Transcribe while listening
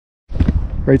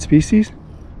Right species?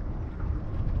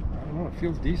 I don't know, it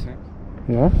feels decent.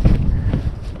 Yeah.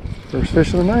 First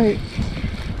fish of the night.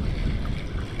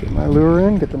 Get my lure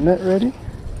in, get the net ready.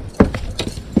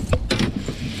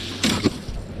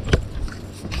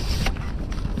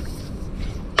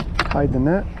 Hide the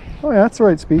net. Oh yeah, that's the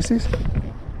right species.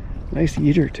 Nice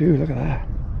eater too, look at that.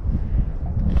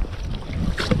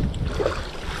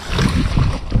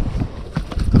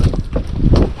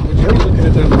 Would you be looking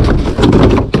at that?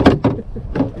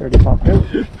 Already popped out.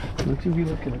 Would you be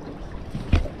looking at this?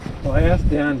 Well, I asked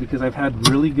Dan because I've had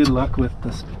really good luck with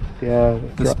this. Yeah,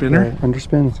 the spinner?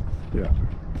 Underspins. Yeah.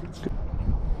 That's good.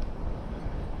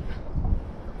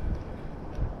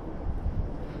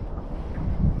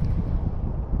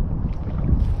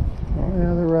 Oh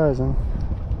yeah, they're rising.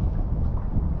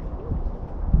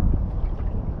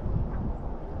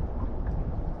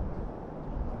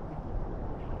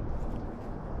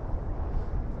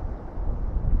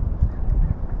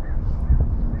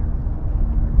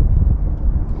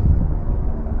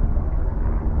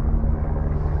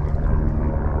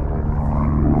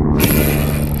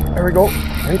 There we go,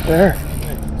 right there.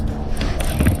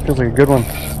 Feels like a good one.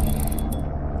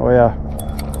 Oh yeah,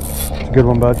 it's a good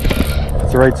one, bud.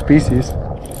 It's the right species.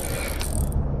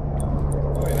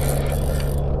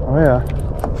 Oh yeah,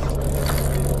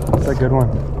 it's a good one.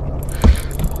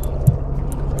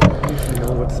 I usually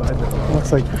know what side that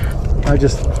Looks like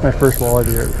it's my first walleye of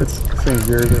the year. It's the same as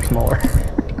yours, they're smaller.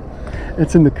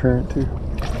 It's in the current too.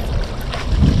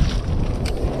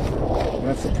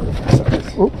 That's the perfect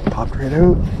size. Oh, popped right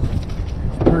out.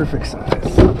 Perfect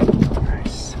size.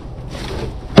 Nice.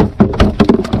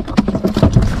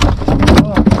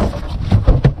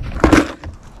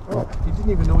 Oh, he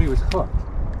didn't even know he was hooked.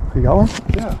 You got one?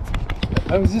 Yeah.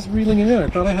 I was just reeling it in. I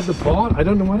thought I had the ball. I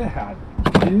don't know what it had.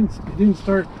 He didn't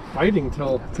start fighting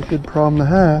till It's a good problem to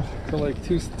have.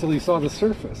 till he saw the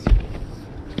surface.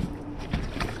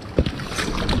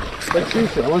 Like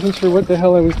seriously, I wasn't sure what the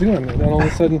hell I was doing, and then all of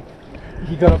a sudden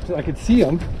he got up to, I could see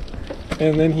him,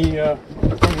 and then he started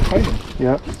fighting.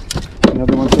 Yep.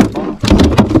 Another one so far.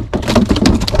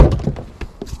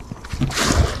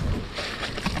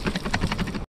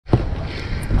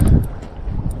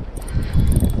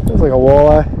 Feels like a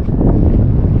walleye.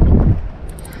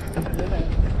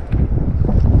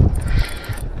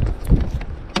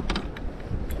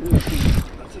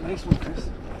 That's a nice one, Chris.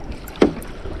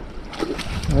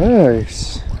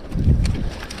 Nice.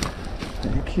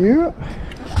 Thank you.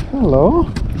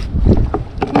 Hello.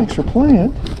 Thanks for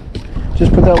playing.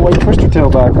 Just put that white twister tail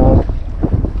back on.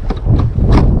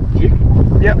 Jig?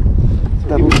 Yep.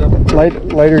 So he was up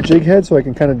Lighter jig head so I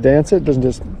can kind of dance it. It doesn't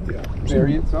just...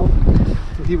 bury itself.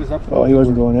 So he was up. Oh, he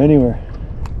wasn't going anywhere.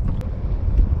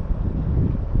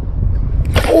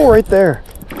 Oh, right there.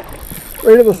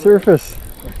 Right at the surface.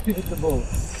 Hit the boat.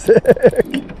 Sick.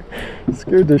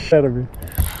 Scared the shit out of me.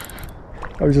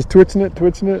 I was just twitching it,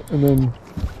 and then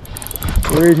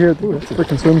right here at the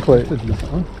freaking swim plate. That's a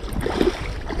decent one.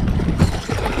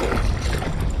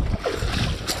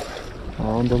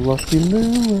 On the lucky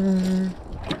lure.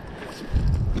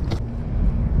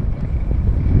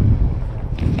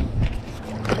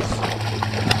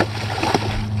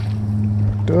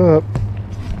 Hooked up.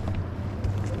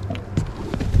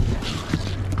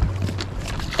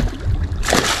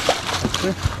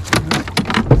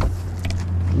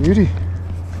 Beauty.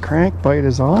 Crank bite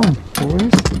is on,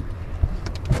 boys.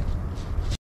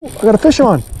 I got a fish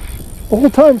on. The whole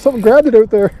time something grabbed it out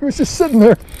there. It was just sitting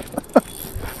there.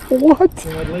 What?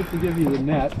 Well, I'd like to give you the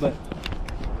net, but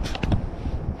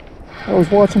I was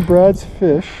watching Brad's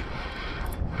fish.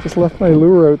 Just left my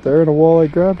lure out there and a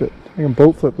walleye grabbed it. I can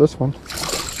boat flip this one.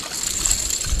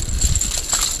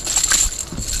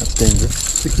 That's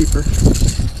dangerous. It's a keeper.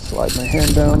 Slide my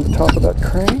hand down the top of that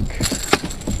crank.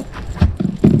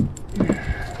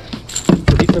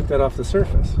 so he took that off the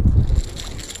surface.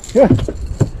 Yeah.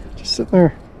 Just sitting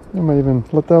there. I might even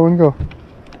let that one go.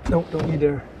 Nope, don't you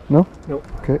dare. No? Nope.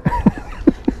 Okay.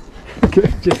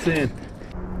 Okay. Just saying.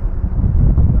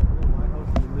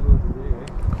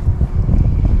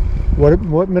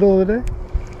 What middle of the day?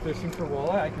 Fishing for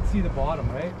walleye, I can see the bottom,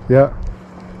 right? Yeah.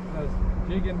 I was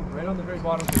jigging right on the very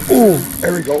bottom. Oh,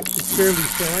 there we go. It's fairly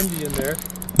sandy in there.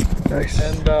 Nice.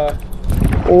 And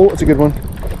oh, that's a good one.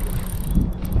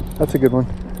 That's a good one.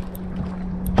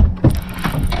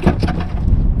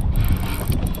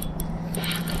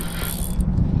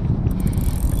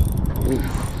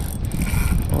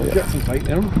 Oh yeah. got some bite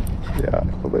in them. Yeah, a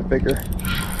little bit bigger.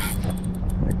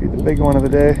 Might be the big one of the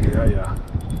day. Yeah.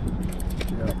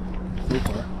 So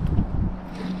far.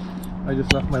 I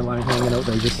just left my line hanging out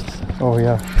there. Oh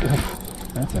yeah.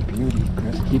 That's a beauty,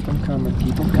 Chris. Keep them coming.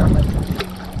 Keep them coming.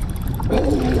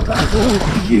 Oh, that's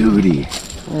a beauty.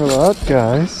 Look at that,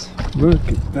 guys. Look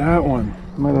at that one.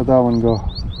 Might let that one go.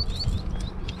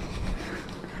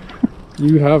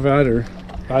 You have at her.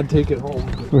 I'd take it home.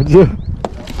 Would you?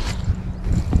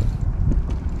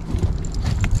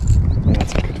 Yeah,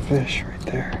 that's a good fish right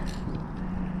there.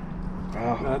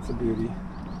 Wow. That's a beauty.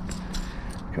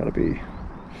 Gotta be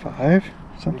 5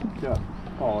 something. Yeah,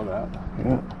 all of that.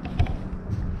 Yeah.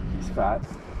 He's fat.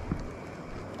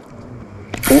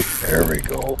 Oh, there we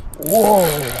go. Whoa.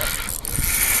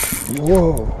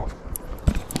 Whoa.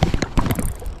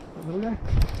 Little guy?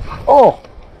 Oh!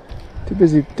 Too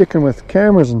busy dicking with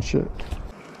cameras and shit.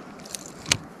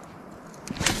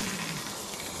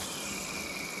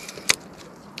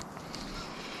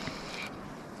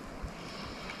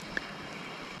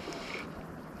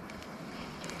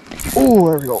 Oh,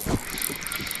 there we go.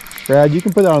 Brad, you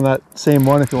can put that on that same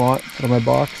one if you want. Put it on my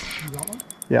box. You got one?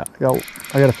 Yeah,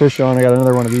 I got a fish on. I got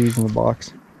another one of these in the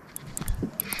box.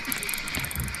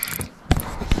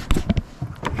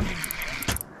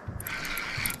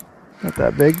 Not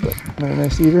that big, but not a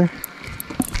nice eater.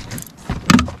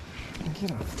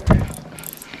 Get up there.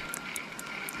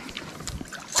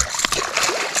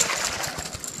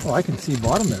 Oh, I can see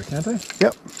bottom there, can't I?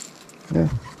 Yep. Yeah.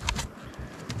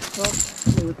 Oh,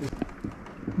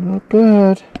 not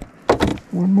bad.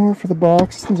 One more for the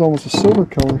box. This one's almost a silver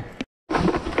color.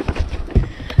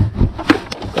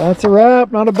 That's a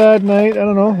wrap. Not a bad night. I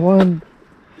don't know. 1,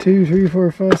 2, 3,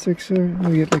 4, 5, 6, 7.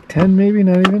 We get like 10 maybe,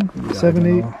 not even. Yeah, 7,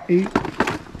 8, 8.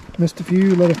 Missed a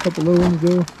few. Let a couple low ones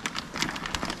go.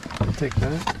 I'll take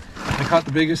that. I caught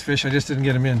the biggest fish. I just didn't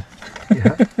get him in.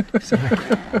 Yeah.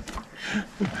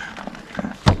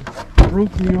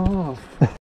 Broke me off.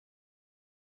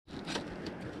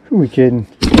 Who are we kidding?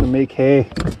 Just gonna make hay.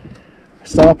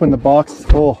 Stop when the box is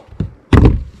full.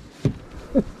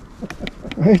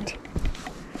 Right?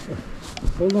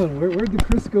 Hold on, where'd the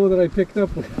Chris go that I picked up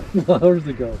hours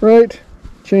ago? Right.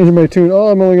 Changing my tune. Oh,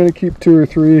 I'm only gonna keep 2 or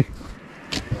 3.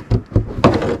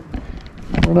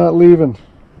 We're not leaving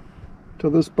till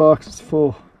this box is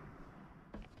full.